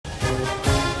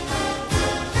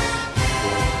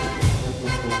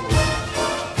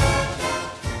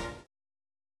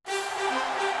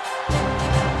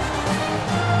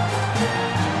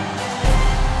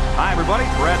Hi everybody,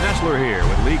 Brad Nessler here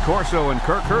with Lee Corso and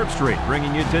Kirk Herbstreit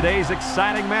bringing you today's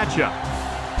exciting matchup.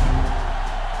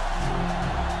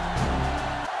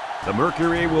 The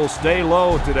mercury will stay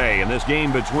low today in this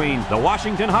game between the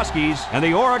Washington Huskies and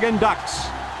the Oregon Ducks.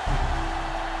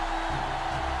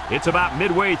 It's about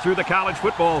midway through the college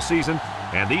football season,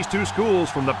 and these two schools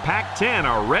from the Pac-10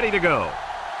 are ready to go.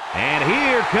 And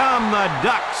here come the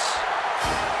Ducks.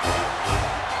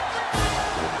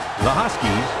 The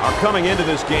Huskies are coming into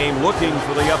this game looking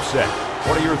for the upset.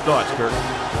 What are your thoughts, Kirk?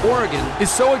 Oregon is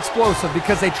so explosive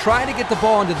because they try to get the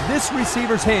ball into this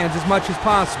receiver's hands as much as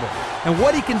possible. And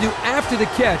what he can do after the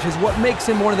catch is what makes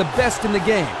him one of the best in the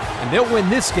game. And they'll win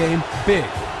this game big.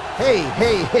 Hey,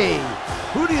 hey, hey.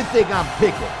 Who do you think I'm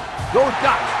picking? Go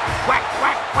Ducks! Quack,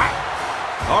 quack,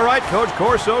 quack! All right, Coach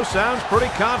Corso sounds pretty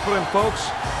confident, folks.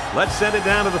 Let's send it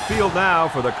down to the field now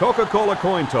for the Coca-Cola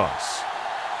coin toss.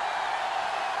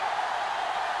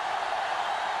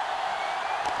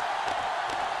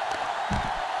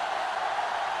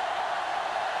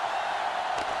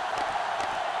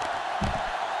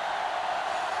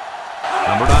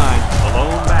 Number 9, the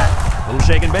lone back. Little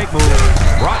shake and bake move.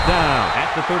 Brought down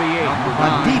at the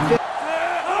 38.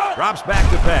 Drops back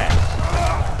to pass.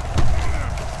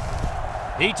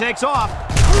 He takes off.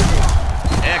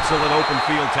 Excellent open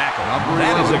field tackle.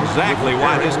 That is exactly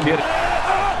why this kid...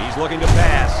 He's looking to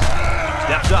pass.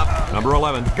 Steps up. Number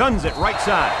 11 guns it right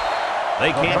side.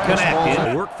 They can't connect.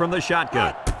 In work from the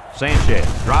shotgun. Sanchez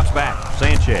drops back.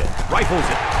 Sanchez rifles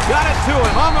it. Got it to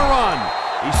him on the run.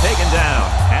 He's taken down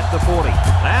at the 40.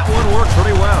 That one worked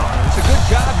pretty well. It's a good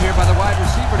job here by the wide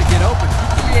receiver to get open.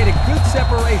 He created good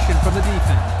separation from the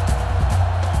defense.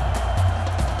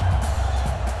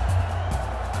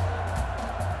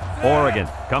 Oregon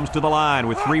comes to the line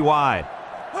with 3 wide.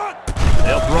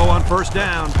 They'll throw on first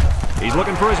down. He's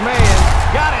looking for his man.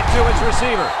 Got it to his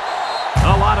receiver.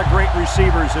 A lot of great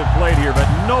receivers have played here, but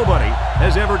nobody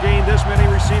has ever gained this many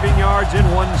receiving yards in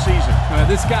one season.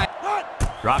 This guy...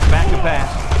 Drops back to pass,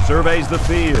 surveys the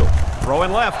field, throwing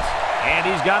left, and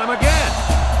he's got him again.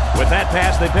 With that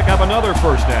pass, they pick up another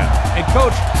first down. And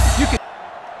coach, you can...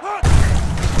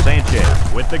 Sanchez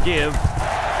with the give.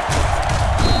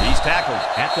 He's tackled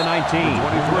at the 19.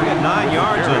 23 at 9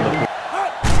 yards on the...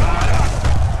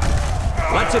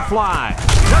 Lets it fly.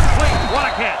 Complete. What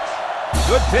a catch.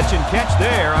 Good pitch and catch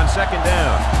there on second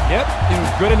down. Yep, it was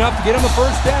good enough to get him a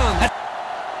first down.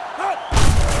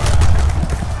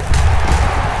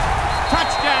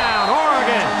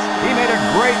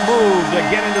 Great move to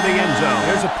get into the end zone.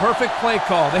 There's a perfect play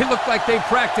call. They look like they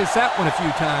practiced that one a few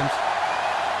times.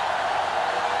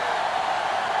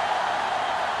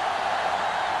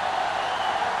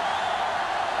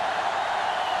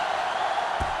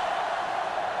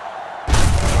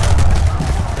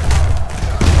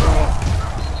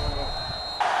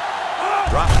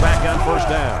 Drops back on first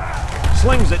down.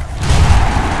 Slings it.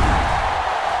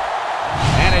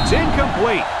 And it's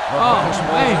incomplete. Oh,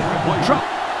 man.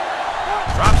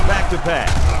 Drops back to pass.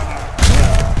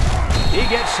 He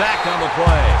gets sacked on the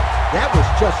play. That was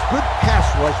just good pass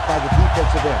rush by the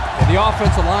defensive end. And the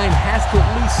offensive line has to at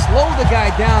least slow the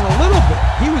guy down a little bit.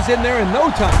 He was in there in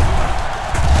no time.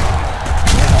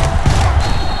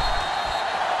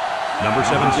 Number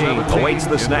 17 awaits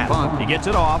the snap. He gets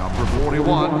it off. Number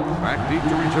 41 back deep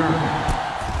to return.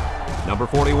 Number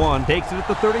 41 takes it at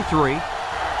the 33.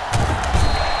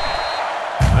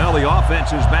 Well, the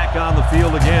offense is back on the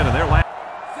field again, and they're...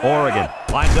 Oregon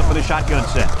lines up in a shotgun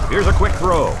set. Here's a quick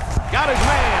throw. Got his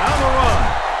man on the run.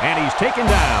 And he's taken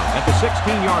down at the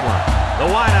 16-yard line. The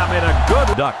wideout made a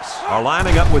good... Ducks are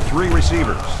lining up with 3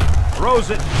 receivers. Throws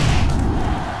it.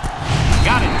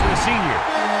 Got it to the senior.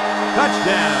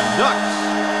 Touchdown, Ducks.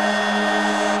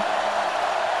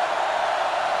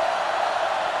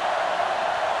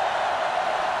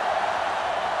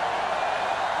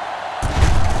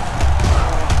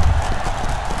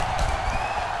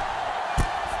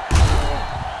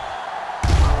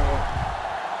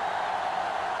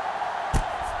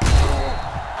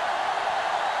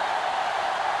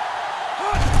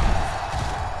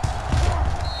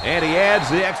 And he adds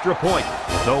the extra point.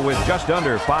 So with just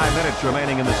under 5 minutes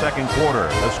remaining in the second quarter,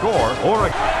 the score,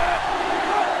 Oregon.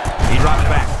 He drops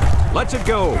back, lets it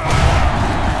go.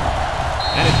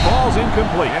 And it falls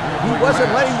incomplete. He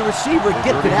wasn't letting the receiver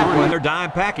get to that one. Their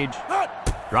dime package.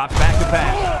 Drops back to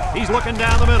pass. He's looking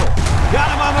down the middle. Got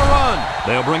him on the run.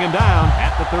 They'll bring him down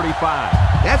at the 35.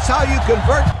 That's how you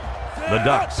convert. The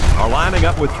Ducks are lining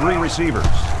up with 3 receivers.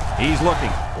 He's looking.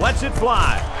 Lets it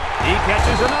fly. He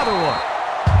catches another one.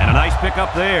 And a nice pickup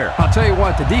there. I'll tell you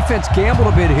what, the defense gambled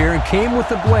a bit here and came with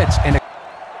the blitz. And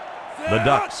the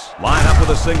Ducks line up with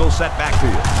a single set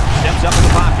backfield. Steps up in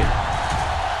the pocket.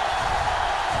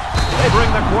 They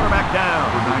bring the quarterback down.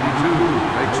 Number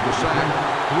 92 makes the sack.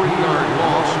 3-yard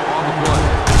loss on the play.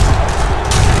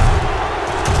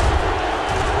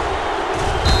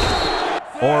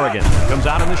 Oregon comes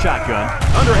out in the shotgun.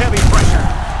 Under heavy pressure.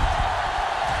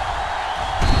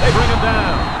 They bring him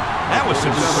down. That was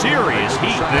some serious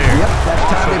heat there. Yep, that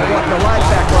time they brought the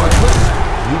linebacker on a blitz.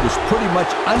 He was pretty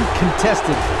much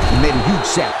uncontested and made a huge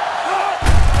sack.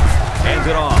 Hands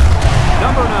it off.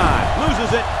 Number 9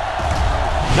 loses it.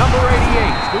 Number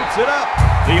 88 scoops it up.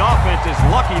 The offense is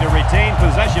lucky to retain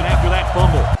possession after that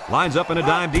fumble. Lines up in a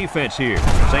dime defense here.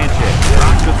 Sanchez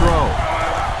drops the throw.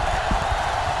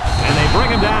 And they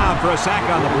bring him down for a sack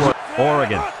on the play.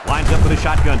 Oregon lines up with a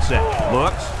shotgun set.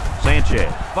 Looks. Sanchez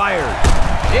fires.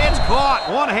 It's caught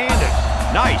one-handed.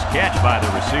 Nice catch by the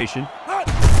receiver.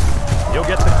 He'll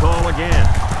get the call again.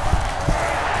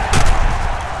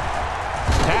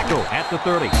 Tackle at the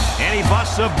 30. And he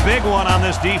busts a big one on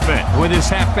this defense. with his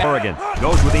halfback. Oregon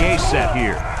goes with the ace set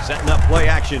here. Setting up play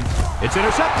action. It's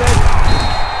intercepted.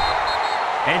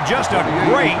 And just a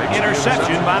great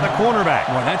interception by the cornerback.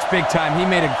 Well, that's big time. He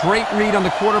made a great read on the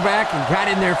quarterback and got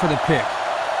in there for the pick.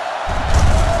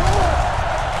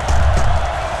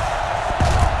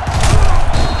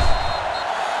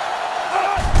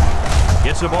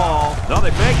 Gets the ball. No,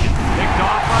 they fake it. Picked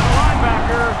off by the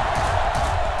linebacker.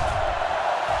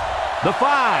 The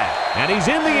 5. And he's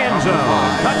in the end zone.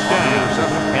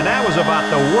 Touchdown. And that was about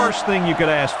the worst thing you could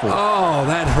ask for. Oh,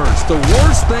 that hurts. The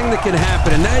worst thing that can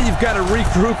happen. And now you've got to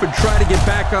regroup and try to get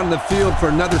back on the field for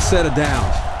another set of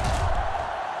downs.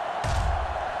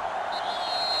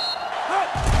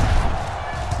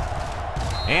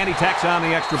 And he tacks on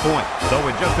the extra point. So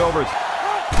with just over,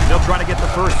 they'll try to get the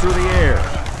first through the air.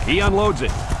 He unloads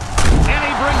it. And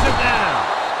he brings it down.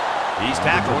 He's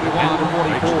tackled at the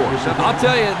 44. I'll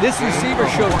tell you, this receiver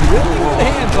showed really good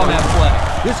hands on that play.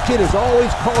 This kid is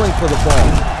always calling for the ball,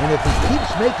 and if he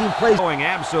keeps making plays... Going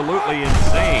absolutely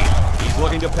insane. He's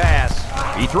looking to pass.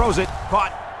 He throws it. Caught.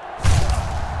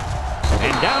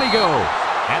 And down he goes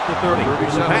at the 30.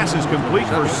 The pass is complete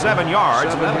for 7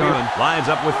 yards. Lines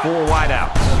up with 4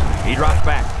 wideouts. He drops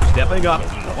back, stepping up.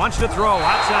 Wants to throw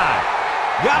outside.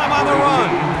 Got him on the run.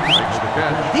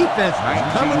 Defense is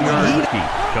coming with heat.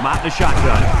 Come out in the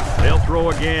shotgun. They'll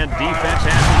throw again. Defense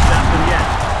hasn't stopped them yet.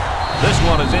 This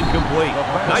one is incomplete.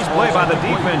 Nice play by the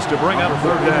defense to bring up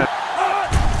 3rd down.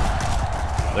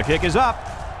 The kick is up,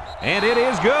 and it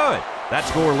is good. That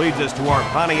score leads us to our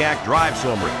Pontiac drive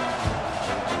summary.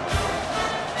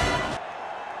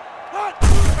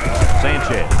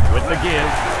 Sanchez with the give.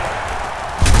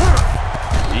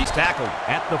 He's tackled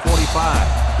at the 45.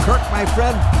 Kirk, my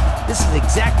friend, this is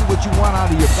exactly what you want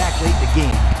out of your back late in the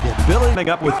game. The ability...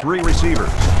 Coming up with 3 receivers.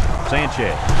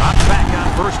 Sanchez drops back on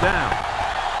 1st down.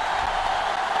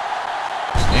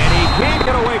 And he can't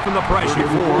get away from the pressure.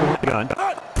 Gun.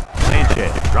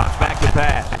 Sanchez drops back to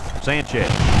pass.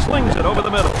 Sanchez slings it over the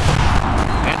middle.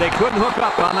 And they couldn't hook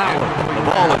up on that one. The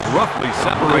ball is roughly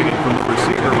separated from the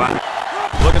receiver.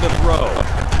 Looking to throw.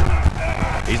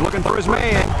 He's looking for his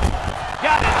man.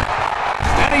 Got it.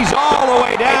 And he's all the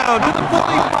way down to the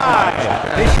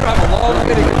 45. They sure have a long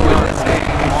way to go in this game.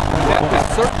 That was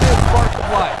certainly a spark of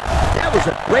life. That was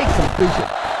a great completion.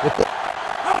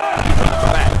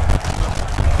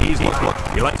 He's looking.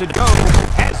 He lets it go.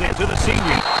 Has it to the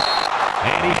senior.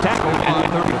 And he's tackled at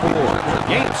the 34.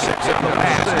 Gain 6 of the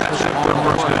pass.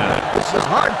 This is a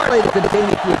hard play to contain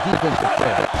if you're a defensive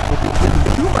player. If you give him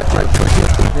too much pressure,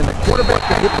 then the quarterback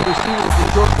can hit the receiver with the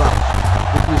short route.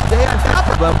 If you stay on top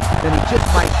of him, then he just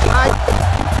might slide.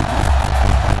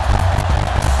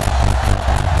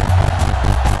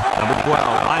 Number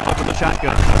 12 lines up with the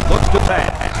shotgun. Looks to pass.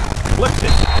 Flips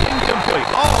it. Incomplete.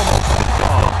 Almost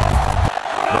off.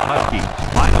 The Huskies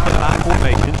line up in an I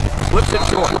formation. Flips it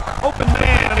short. Open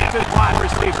man, and it's his wide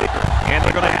receiver. And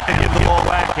they're going to have to give the ball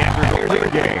back after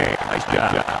the game. Nice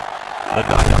job. The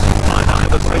Ducks line up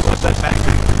with a single set back.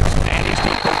 And he's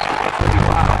deep at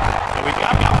 35. So we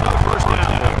got him on the 1st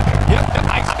down. Yep,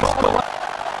 nice call.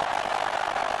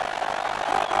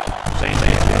 Same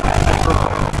thing.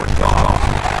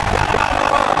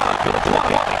 To the 20,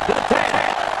 to the 10.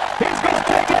 He's going to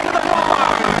take it to the bar.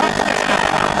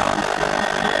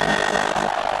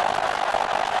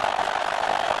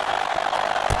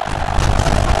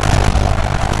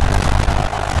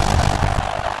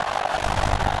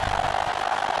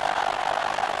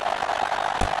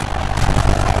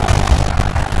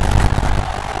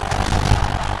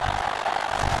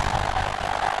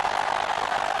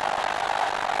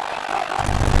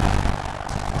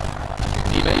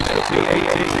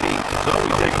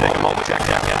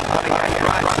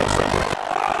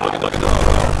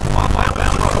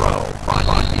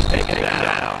 He's taken it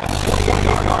down.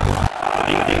 21-yard line.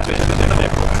 He needs it in the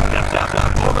middle. Steps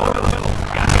out, over the middle.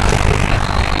 Got it.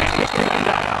 Taken it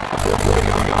down.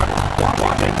 40-yard line.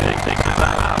 Washington takes the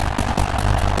timeout.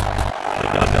 The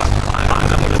Ducks climb on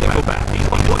the nickel back. He's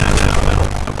going down the middle.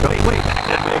 Way back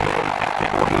that way.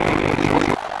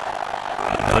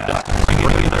 The Ducks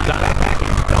bringing their time back.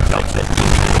 They'll take it.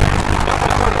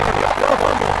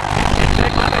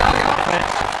 Take my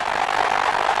offense.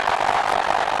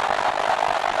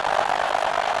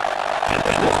 And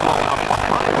then this ball out.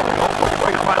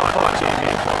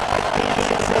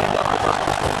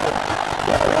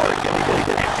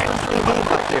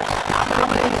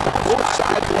 Both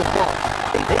sides of the ball.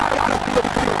 They gotta feel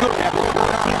pretty good after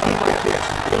a team like this.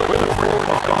 With a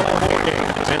game,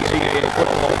 NCAA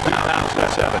football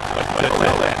 2007. But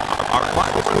until then, our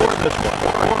final score in this one: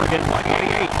 Oregon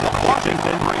 88,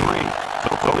 Washington 3.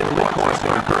 So they lead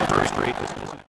Oregon 33 straight.